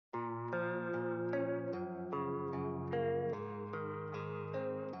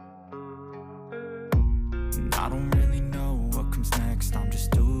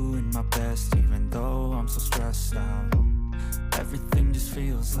best, even though I'm so stressed out. Everything just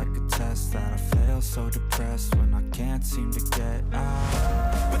feels like a test that I fail, so depressed when I can't seem to get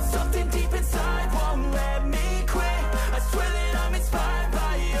out. But something deep inside won't let me quit. I swear that I'm inspired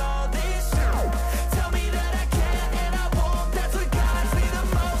by all this shit. Tell me that I can and I won't. That's what guides me the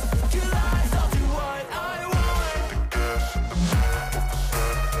most. Your lies, I'll do what I want.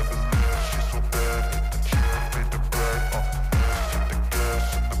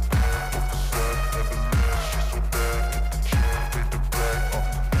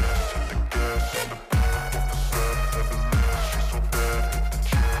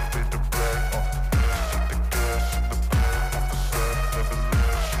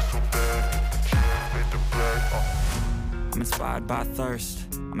 I'm inspired by thirst,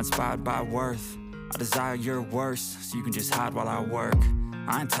 I'm inspired by worth. I desire your worst, so you can just hide while I work.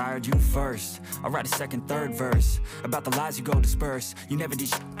 I ain't tired, you first. I'll write a second, third verse about the lies you go disperse. You never did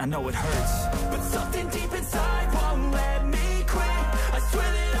shit, I know it hurts. But something deep inside won't let me quit. I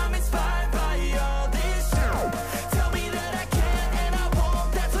swear that I'm inspired by all this shit. Tell me that I can and I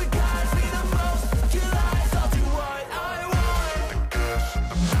won't. That's what guides me the most. Your lies, I'll do what I want.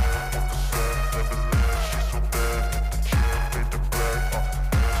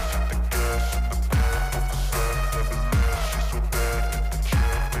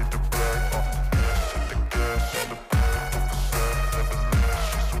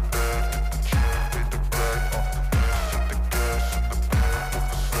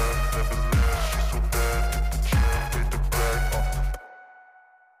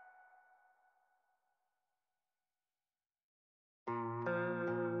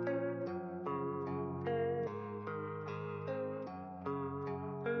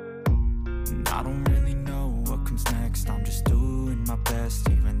 I don't really know what comes next. I'm just doing my best,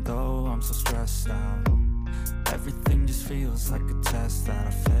 even though I'm so stressed out. Everything just feels like a test that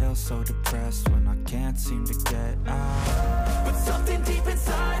I fail, so depressed when I can't seem to get out. But something deep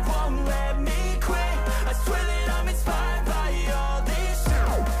inside won't let me quit. I swear that I'm inspired by all this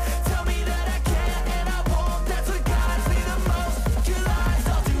shit. Tell me that I can and I won't. That's what guides me the most. Your lies,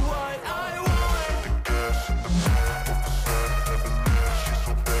 I'll do what I want.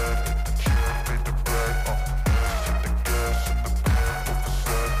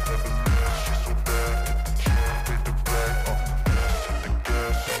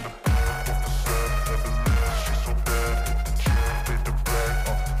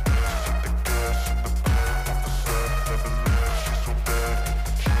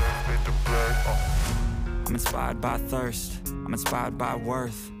 I'm inspired by thirst, I'm inspired by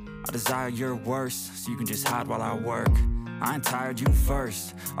worth. I desire your worst, so you can just hide while I work. I ain't tired, you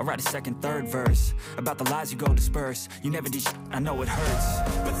first. I'll write a second, third verse about the lies you go disperse. You never did shit, I know it hurts.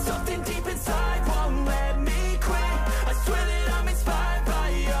 But something deep inside won't let me quit. I swear that I'm inspired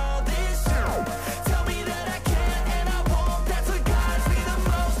by all this shit. Tell me that I can and I won't. That's what guides me the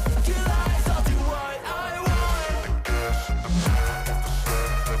most. Your lies, I'll do what I want.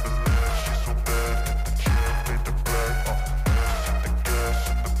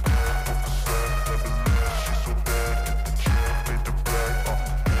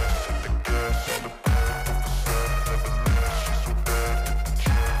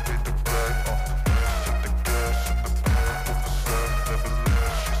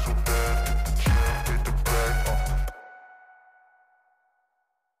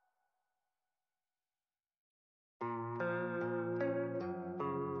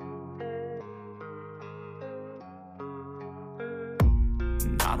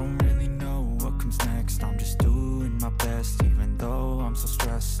 I don't really know what comes next. I'm just doing my best, even though I'm so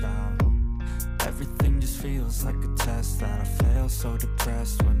stressed out. Everything just feels like a test that I fail, so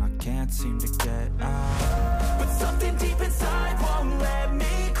depressed when I can't seem to get out. But something deep inside won't let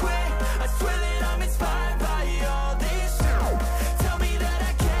me quit.